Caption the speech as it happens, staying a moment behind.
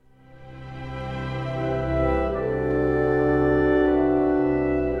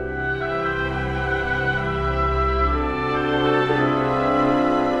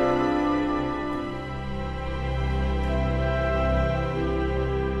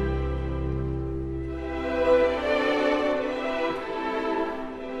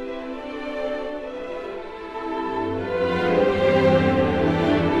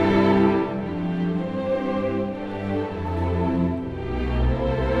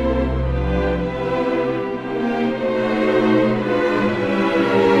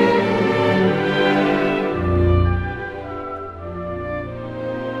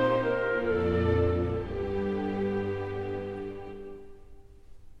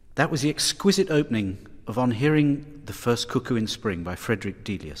That was the exquisite opening of On Hearing the First Cuckoo in Spring by Frederick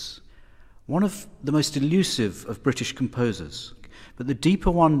Delius, one of the most elusive of British composers. But the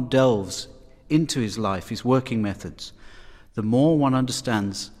deeper one delves into his life, his working methods, the more one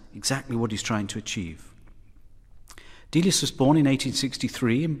understands exactly what he's trying to achieve. Delius was born in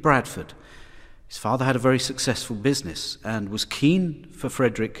 1863 in Bradford. His father had a very successful business and was keen for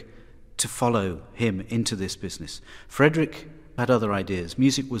Frederick to follow him into this business. Frederick had other ideas.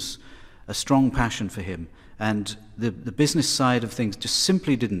 Music was a strong passion for him, and the business side of things just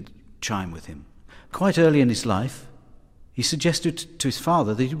simply didn't chime with him. Quite early in his life, he suggested to his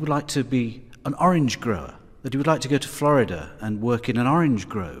father that he would like to be an orange grower, that he would like to go to Florida and work in an orange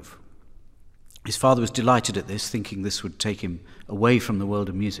grove. His father was delighted at this, thinking this would take him away from the world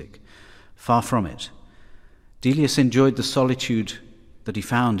of music. Far from it. Delius enjoyed the solitude that he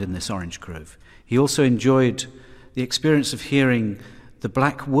found in this orange grove. He also enjoyed the experience of hearing the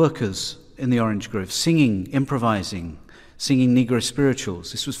black workers in the orange grove singing, improvising, singing Negro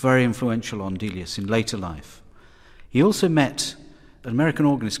spirituals. This was very influential on Delius in later life. He also met an American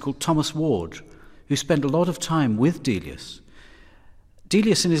organist called Thomas Ward, who spent a lot of time with Delius.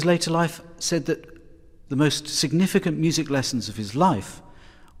 Delius in his later life said that the most significant music lessons of his life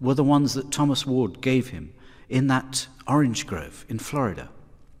were the ones that Thomas Ward gave him in that orange grove in Florida.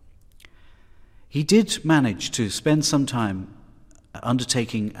 He did manage to spend some time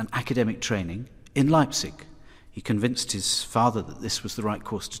undertaking an academic training in Leipzig. He convinced his father that this was the right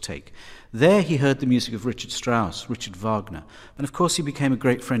course to take. There he heard the music of Richard Strauss, Richard Wagner, and of course he became a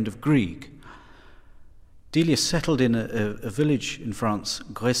great friend of Grieg. Delius settled in a village in France,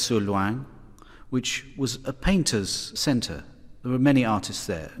 Grès-sur-Loing, which was a painter's centre. There were many artists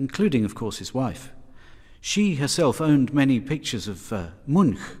there, including, of course, his wife. She herself owned many pictures of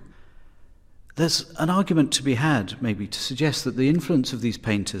Munch. There's an argument to be had, maybe, to suggest that the influence of these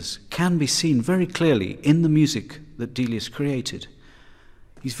painters can be seen very clearly in the music that Delius created.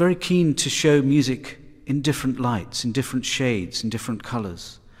 He's very keen to show music in different lights, in different shades, in different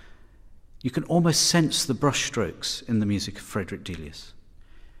colours. You can almost sense the brushstrokes in the music of Frederick Delius.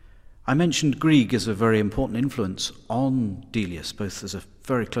 I mentioned Grieg as a very important influence on Delius, both as a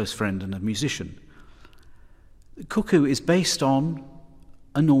very close friend and a musician. The Cuckoo is based on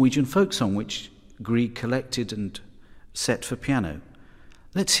a Norwegian folk song which Grieg collected and set for piano.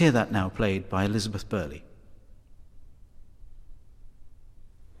 Let's hear that now played by Elizabeth Burley.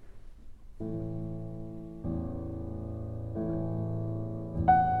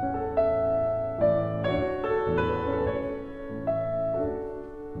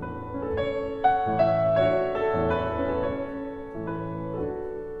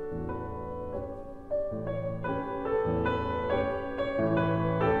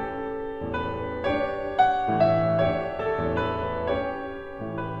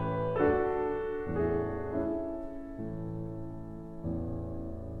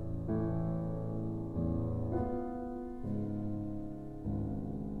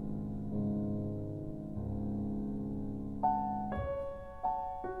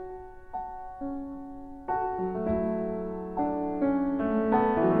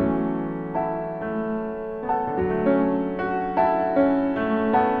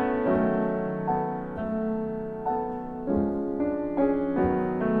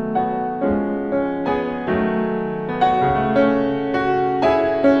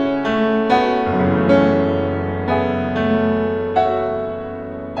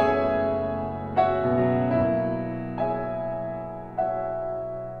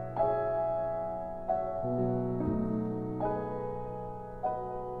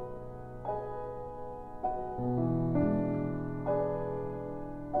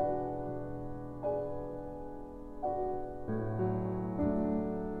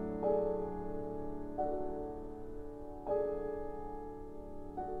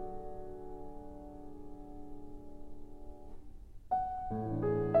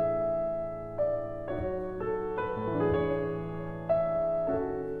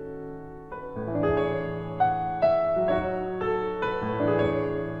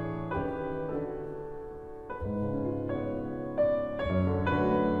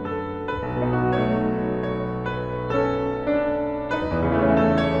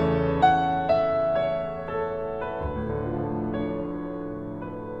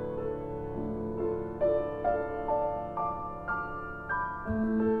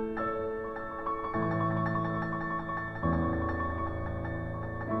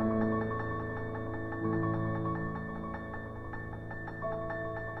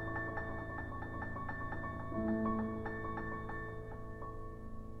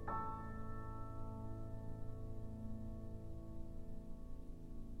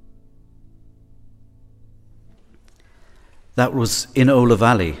 That was In Ola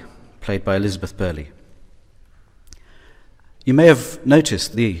Valley, played by Elizabeth Burley. You may have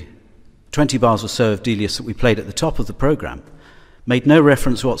noticed the 20 bars or so of Delius that we played at the top of the programme made no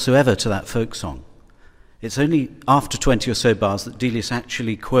reference whatsoever to that folk song. It's only after 20 or so bars that Delius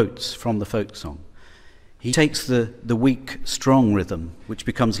actually quotes from the folk song. He takes the weak, strong rhythm, which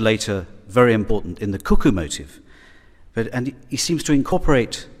becomes later very important in the cuckoo motive, and he seems to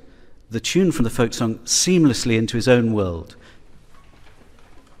incorporate the tune from the folk song seamlessly into his own world.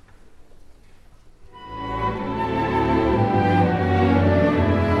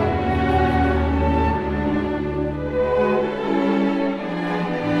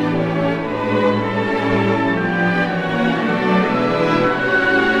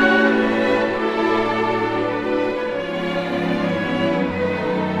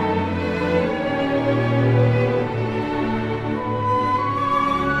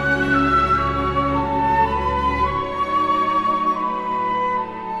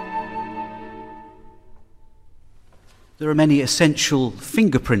 There are many essential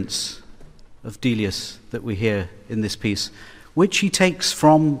fingerprints of Delius that we hear in this piece, which he takes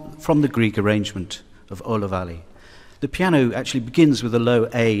from the Grieg arrangement of Ola Valley. The piano actually begins with a low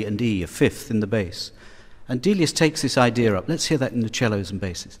A and E, a fifth in the bass. And Delius takes this idea up. Let's hear that in the cellos and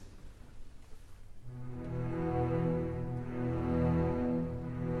basses.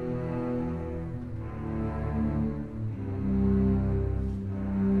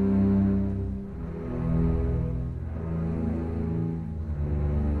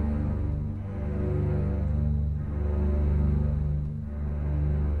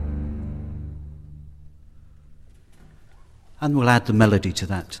 And we'll add the melody to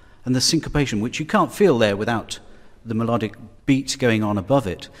that. And the syncopation, which you can't feel there without the melodic beat going on above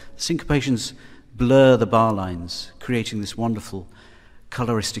it. The syncopations blur the bar lines, creating this wonderful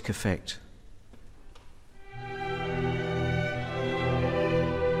coloristic effect.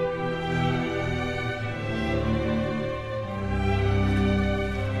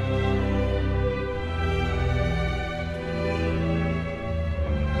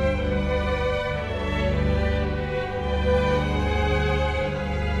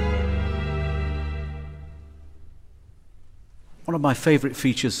 One of my favourite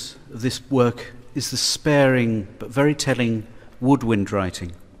features of this work is the sparing but very telling woodwind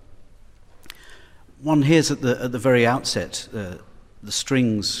writing. One hears at the very outset the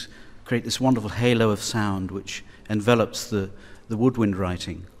strings create this wonderful halo of sound which envelops the woodwind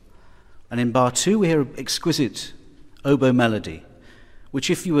writing. And in bar 2 we hear an exquisite oboe melody, which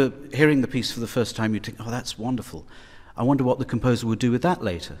if you were hearing the piece for the first time you'd think, oh, that's wonderful. I wonder what the composer would do with that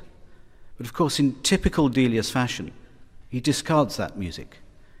later. But of course, in typical Delius fashion, he discards that music.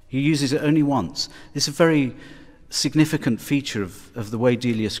 He uses it only once. It's a very significant feature of the way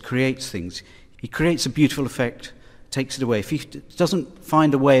Delius creates things. He creates a beautiful effect, takes it away. If he doesn't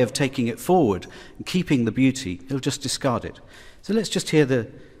find a way of taking it forward and keeping the beauty, he'll just discard it. So let's just hear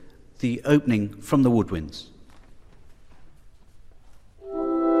the opening from the woodwinds.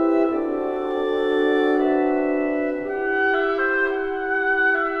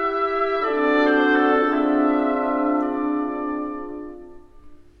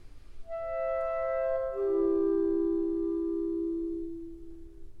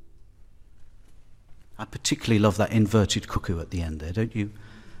 I particularly love that inverted cuckoo at the end there, don't you?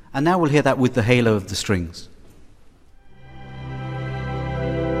 And now we'll hear that with the halo of the strings.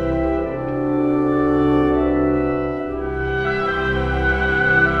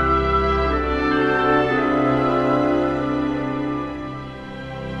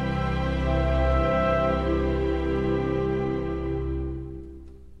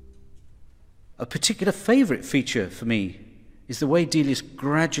 A particular favourite feature for me is the way Delius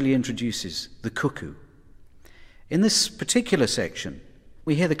gradually introduces the cuckoo. In this particular section,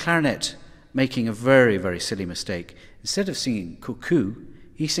 we hear the clarinet making a very, very silly mistake. Instead of singing cuckoo,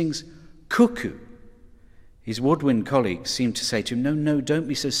 he sings cuckoo. His woodwind colleagues seem to say to him, no, don't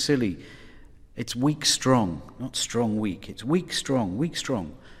be so silly. It's weak, strong, not strong, weak. It's weak, strong, weak,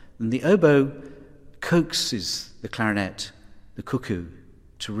 strong. And the oboe coaxes the clarinet, the cuckoo,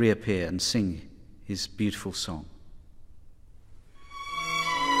 to reappear and sing his beautiful song.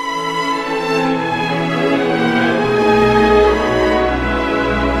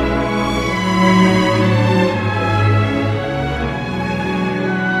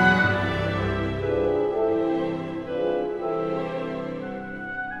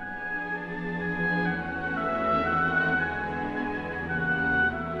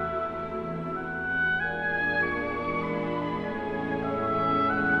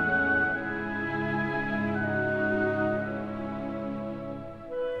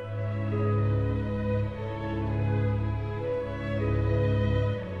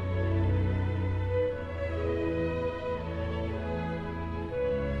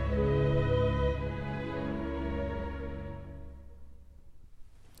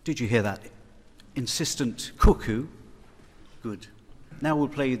 Did you hear that? Insistent cuckoo. Good. Now we'll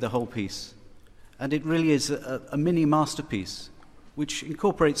play the whole piece. And it really is a mini masterpiece, which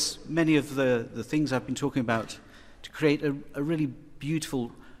incorporates many of the things I've been talking about to create a really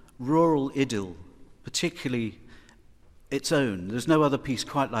beautiful rural idyll, particularly its own. There's no other piece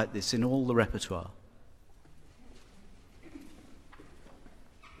quite like this in all the repertoire.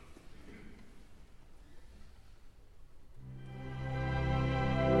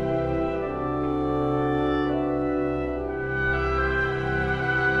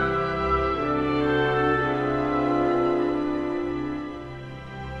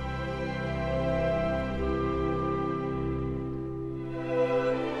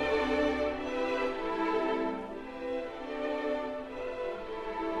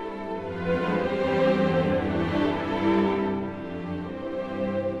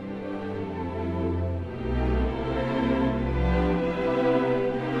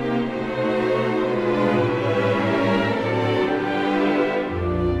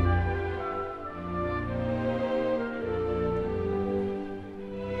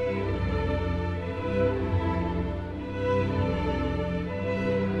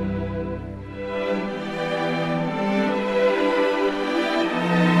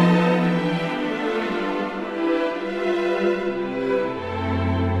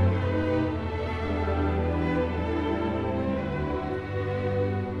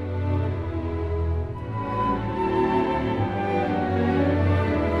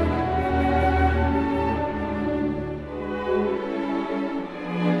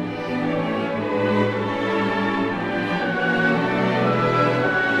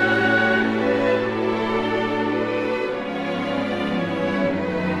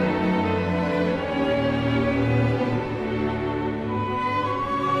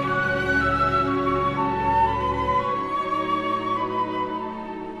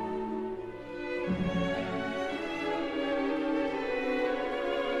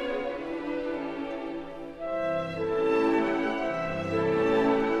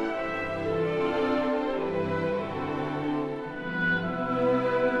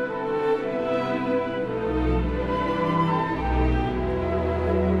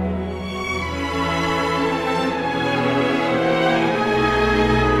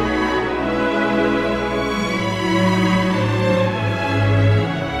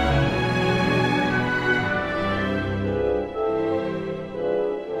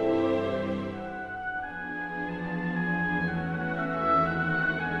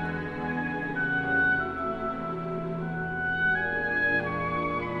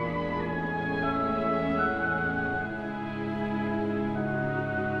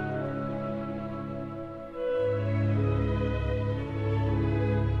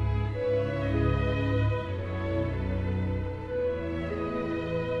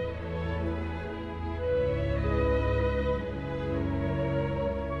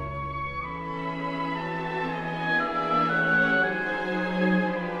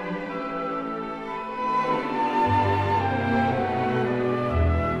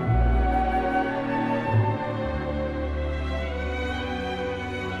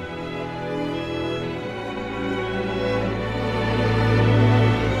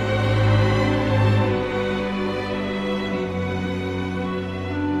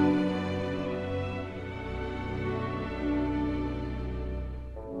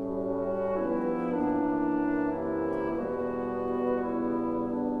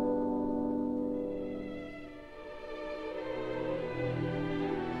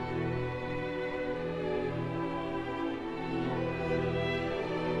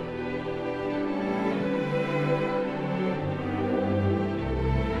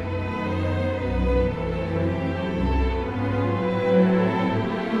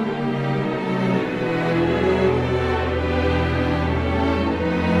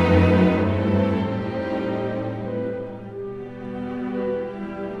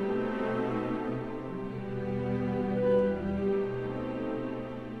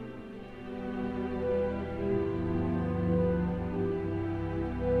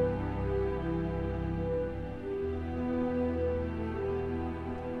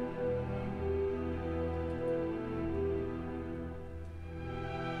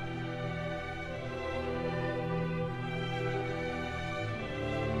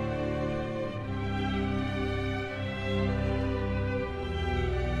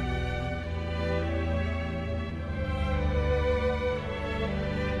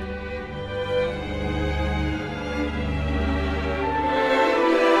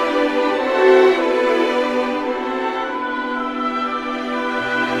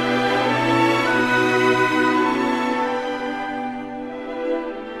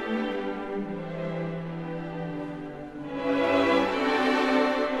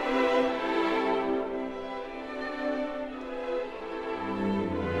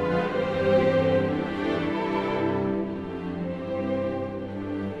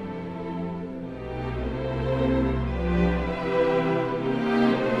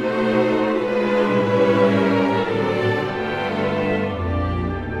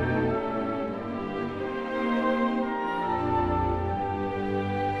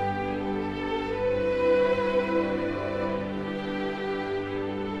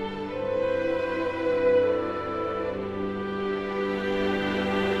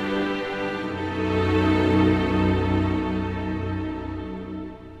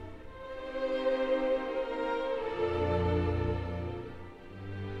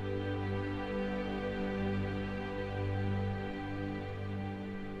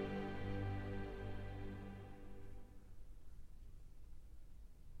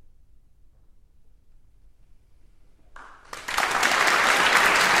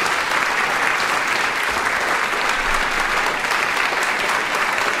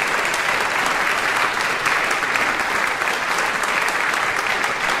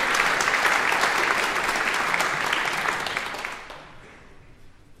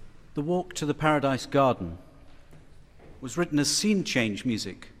 The Walk to the Paradise Garden was written as scene change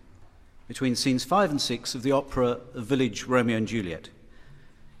music between scenes 5 and 6 of the opera of Village Romeo and Juliet.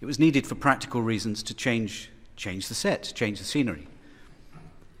 It was needed for practical reasons to change the set, change the scenery.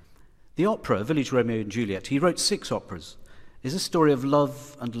 The opera, Village Romeo and Juliet, he wrote 6 operas, is a story of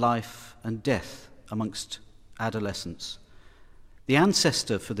love and life and death amongst adolescents. The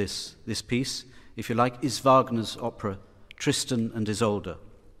ancestor for this piece, if you like, is Wagner's opera Tristan and Isolde.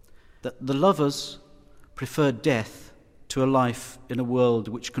 That the lovers prefer death to a life in a world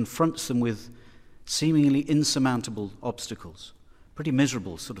which confronts them with seemingly insurmountable obstacles. Pretty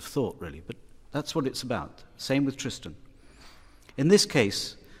miserable sort of thought, really, but that's what it's about. Same with Tristan. In this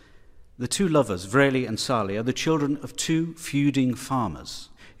case, the two lovers, Vreli and Sali, are the children of 2 feuding farmers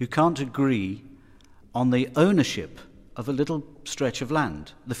who can't agree on the ownership of a little stretch of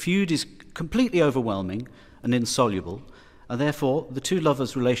land. The feud is completely overwhelming and insoluble, and therefore the two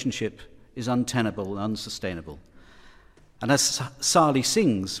lovers' relationship is untenable and unsustainable. And as Sali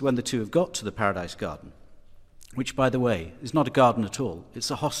sings when the two have got to the Paradise Garden, which, by the way, is not a garden at all,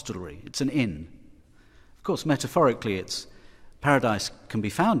 it's a hostelry, it's an inn. Of course, metaphorically, paradise can be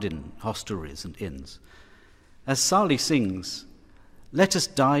found in hostelries and inns. As Sali sings, "Let us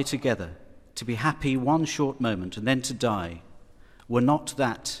die together, to be happy one short moment and then to die, were not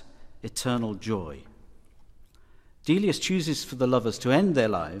that eternal joy." Delius chooses for the lovers to end their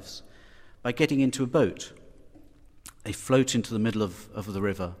lives by getting into a boat. They float into the middle of the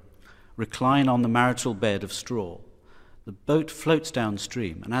river, recline on the marital bed of straw. The boat floats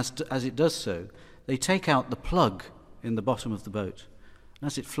downstream, and as it does so, they take out the plug in the bottom of the boat. And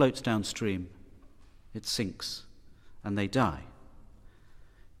as it floats downstream, it sinks, and they die.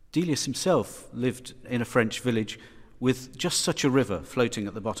 Delius himself lived in a French village with just such a river floating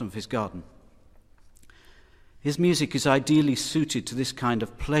at the bottom of his garden. His music is ideally suited to this kind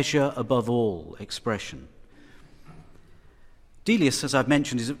of pleasure above all expression. Delius, as I've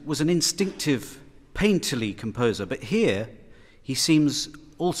mentioned, was an instinctive, painterly composer, but here he seems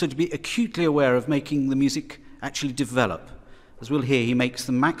also to be acutely aware of making the music actually develop. As we'll hear, he makes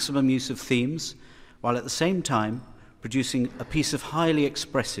the maximum use of themes, while at the same time producing a piece of highly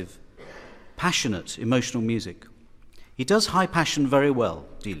expressive, passionate, emotional music. He does high passion very well,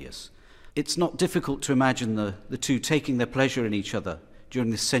 Delius. It's not difficult to imagine the two taking their pleasure in each other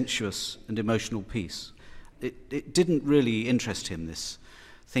during this sensuous and emotional piece. It didn't really interest him, this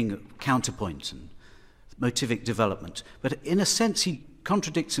thing of counterpoint and motivic development. But in a sense, he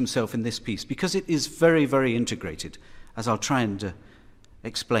contradicts himself in this piece because it is very, very integrated, as I'll try and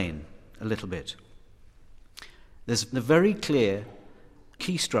explain a little bit. There's a very clear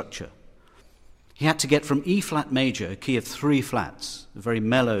key structure. He had to get from E flat major, a key of 3 flats, a very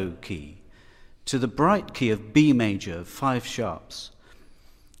mellow key, to the bright key of B major, of 5 sharps.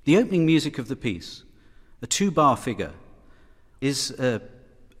 The opening music of the piece, a 2-bar figure, is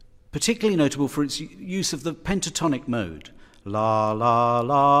particularly notable for its use of the pentatonic mode. La, la,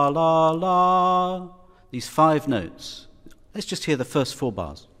 la, la, la. These 5 notes. Let's just hear the first 4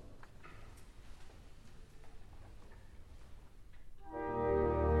 bars.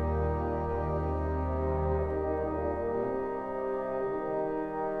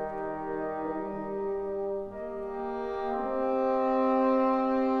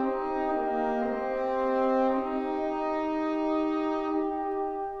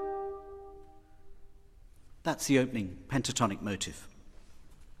 That's the opening pentatonic motive.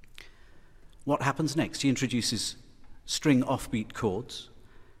 What happens next? He introduces string offbeat chords,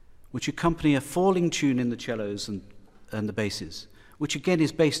 which accompany a falling tune in the cellos and the basses, which again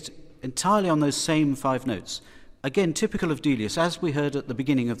is based entirely on those same 5 notes. Again, typical of Delius. As we heard at the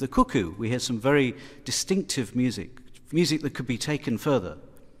beginning of the Cuckoo, we hear some very distinctive music that could be taken further.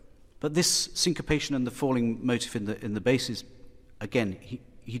 But this syncopation and the falling motif in the basses, again,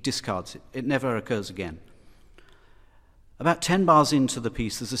 he discards it. It never occurs again. About 10 bars into the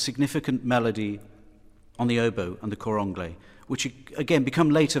piece, there's a significant melody on the oboe and the cor anglais, which again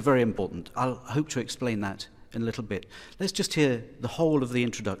become later very important. I'll hope to explain that in a little bit. Let's just hear the whole of the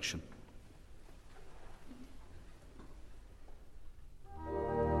introduction.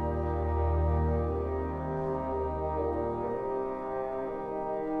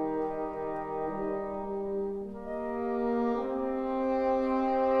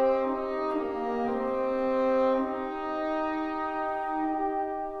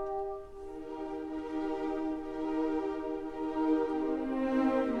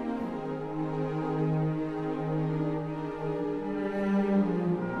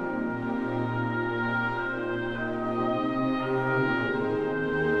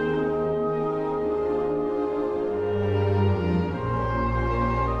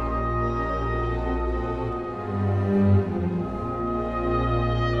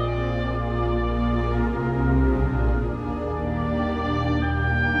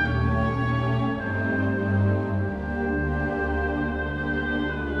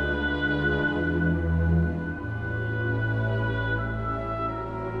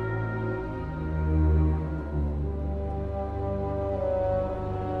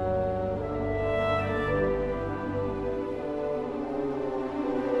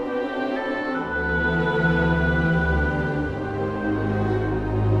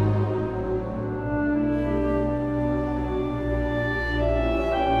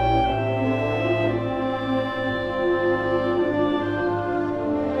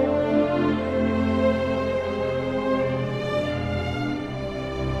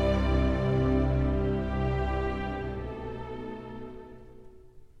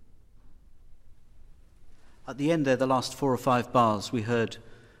 At the end there, the last 4 or 5 bars, we heard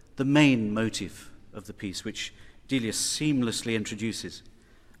the main motive of the piece, which Delius seamlessly introduces.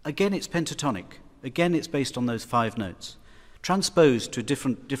 Again, it's pentatonic. Again, it's based on those 5 notes, transposed to a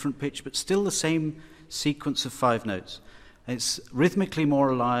different pitch, but still the same sequence of 5 notes. It's rhythmically more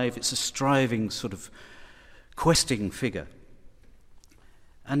alive. It's a striving, sort of questing figure.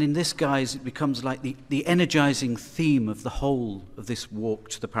 And in this guise, it becomes like the energizing theme of the whole of this walk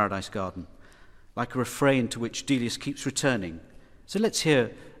to the Paradise Garden, like a refrain to which Delius keeps returning. So let's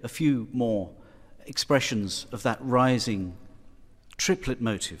hear a few more expressions of that rising triplet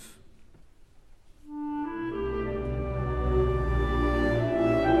motive.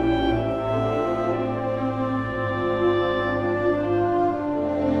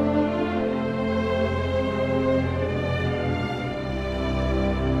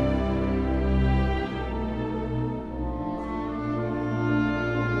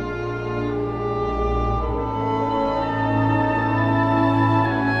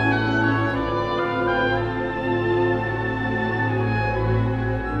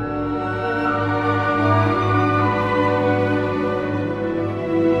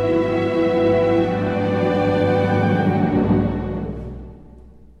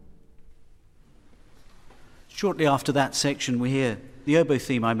 Shortly after that section, we hear the oboe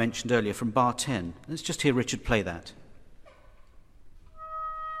theme I mentioned earlier from bar 10. Let's just hear Richard play that.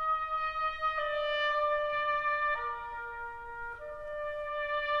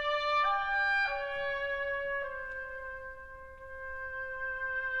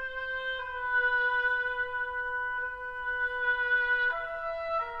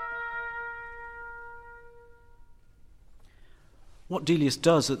 What Delius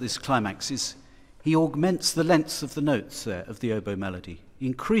does at this climax is he augments the lengths of the notes there, of the oboe melody. He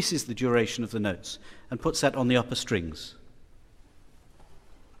increases the duration of the notes and puts that on the upper strings.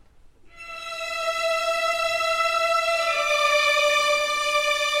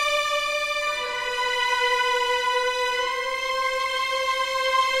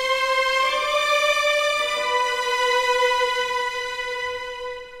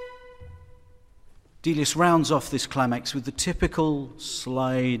 Delius rounds off this climax with the typical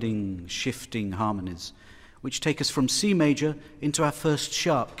sliding, shifting harmonies, which take us from C major into our first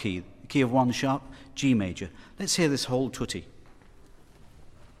sharp key, key of 1 sharp, G major. Let's hear this whole tutti.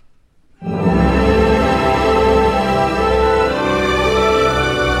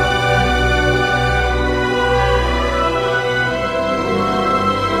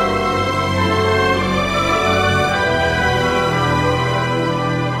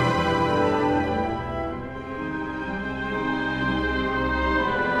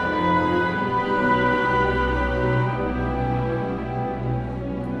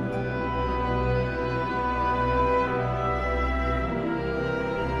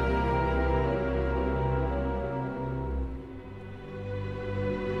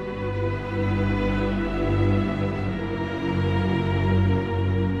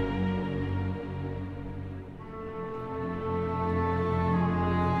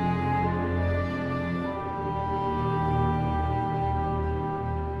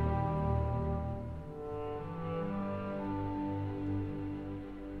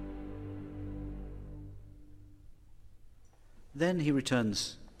 Then he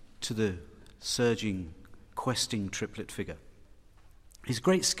returns to the surging, questing triplet figure. His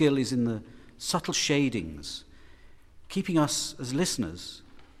great skill is in the subtle shadings, keeping us as listeners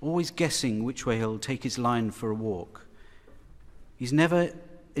always guessing which way he'll take his line for a walk. He's never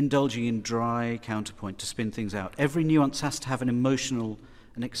indulging in dry counterpoint to spin things out. Every nuance has to have an emotional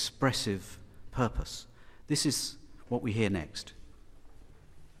and expressive purpose. This is what we hear next.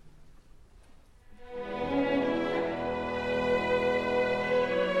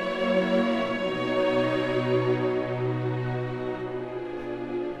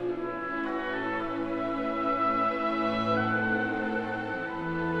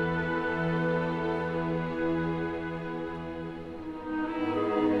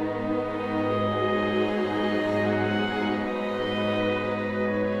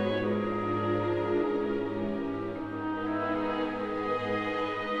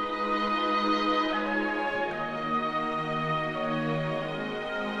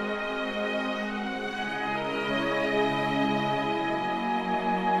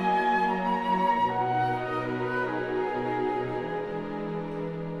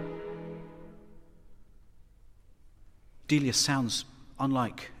 Delius sounds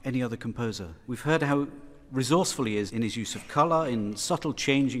unlike any other composer. We've heard how resourceful he is in his use of colour, in subtle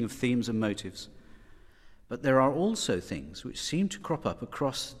changing of themes and motives. But there are also things which seem to crop up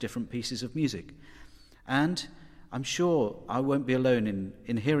across different pieces of music. And I'm sure I won't be alone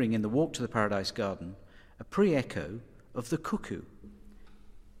in hearing in the Walk to the Paradise Garden a pre-echo of the cuckoo.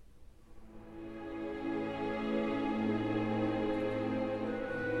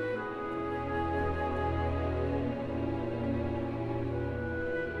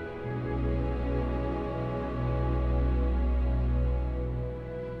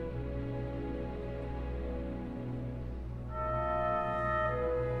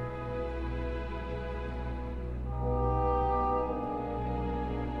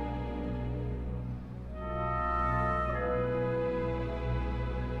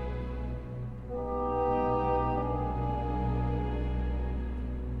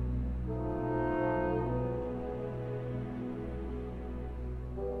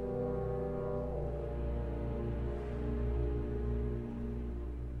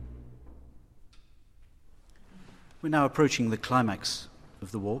 We're now approaching the climax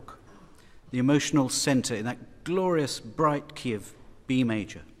of the walk, the emotional center in that glorious bright key of B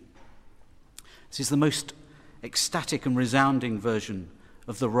major. This is the most ecstatic and resounding version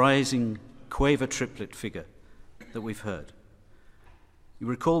of the rising quaver triplet figure that we've heard. You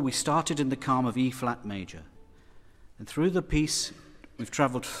recall we started in the calm of E flat major, and through the piece we've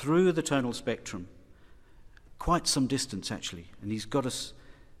traveled through the tonal spectrum, quite some distance actually, and he's got us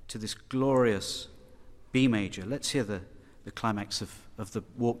to this glorious B major. Let's hear the climax of the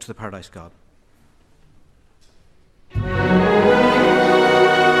walk to the Paradise Garden.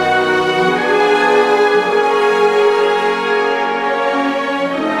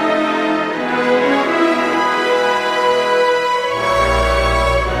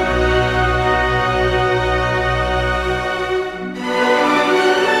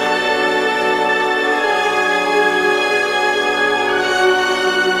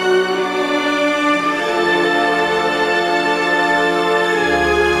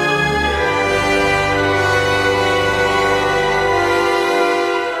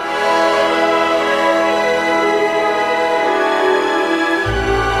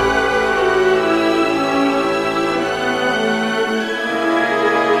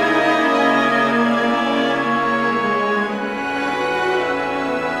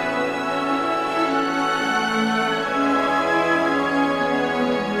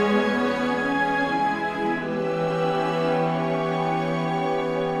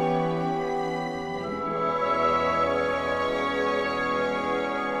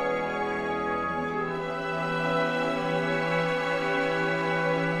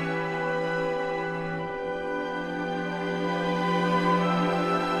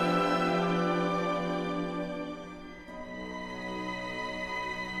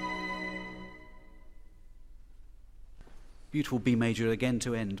 Beautiful B major again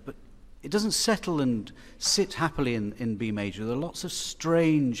to end, but it doesn't settle and sit happily in B major. There are lots of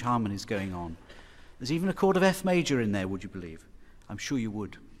strange harmonies going on. There's even a chord of F major in there, would you believe? I'm sure you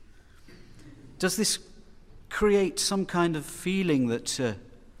would. Does this create some kind of feeling that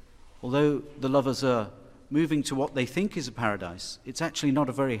although the lovers are moving to what they think is a paradise, it's actually not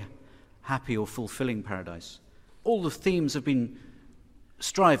a very happy or fulfilling paradise? All the themes have been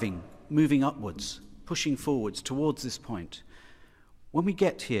striving, moving upwards, pushing forwards towards this point. When we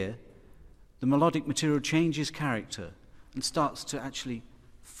get here, the melodic material changes character and starts to actually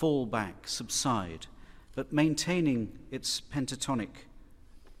fall back, subside, but maintaining its pentatonic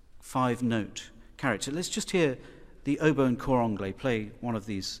 5-note character. Let's just hear the oboe and cor anglais play one of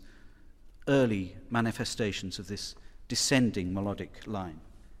these early manifestations of this descending melodic line.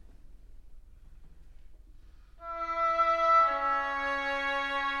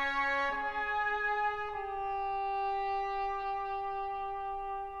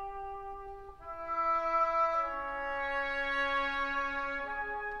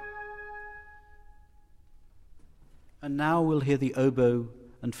 And now we'll hear the oboe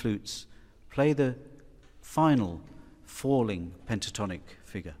and flutes play the final falling pentatonic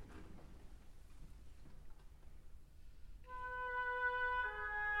figure.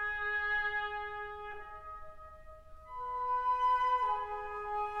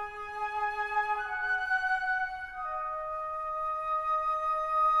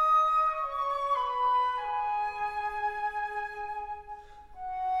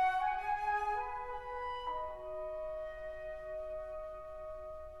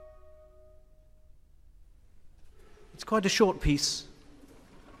 It's quite a short piece,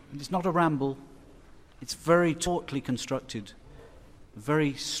 and it's not a ramble. It's very tautly constructed, a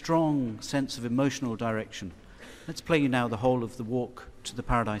very strong sense of emotional direction. Let's play you now the whole of the walk to the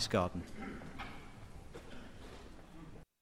Paradise Garden.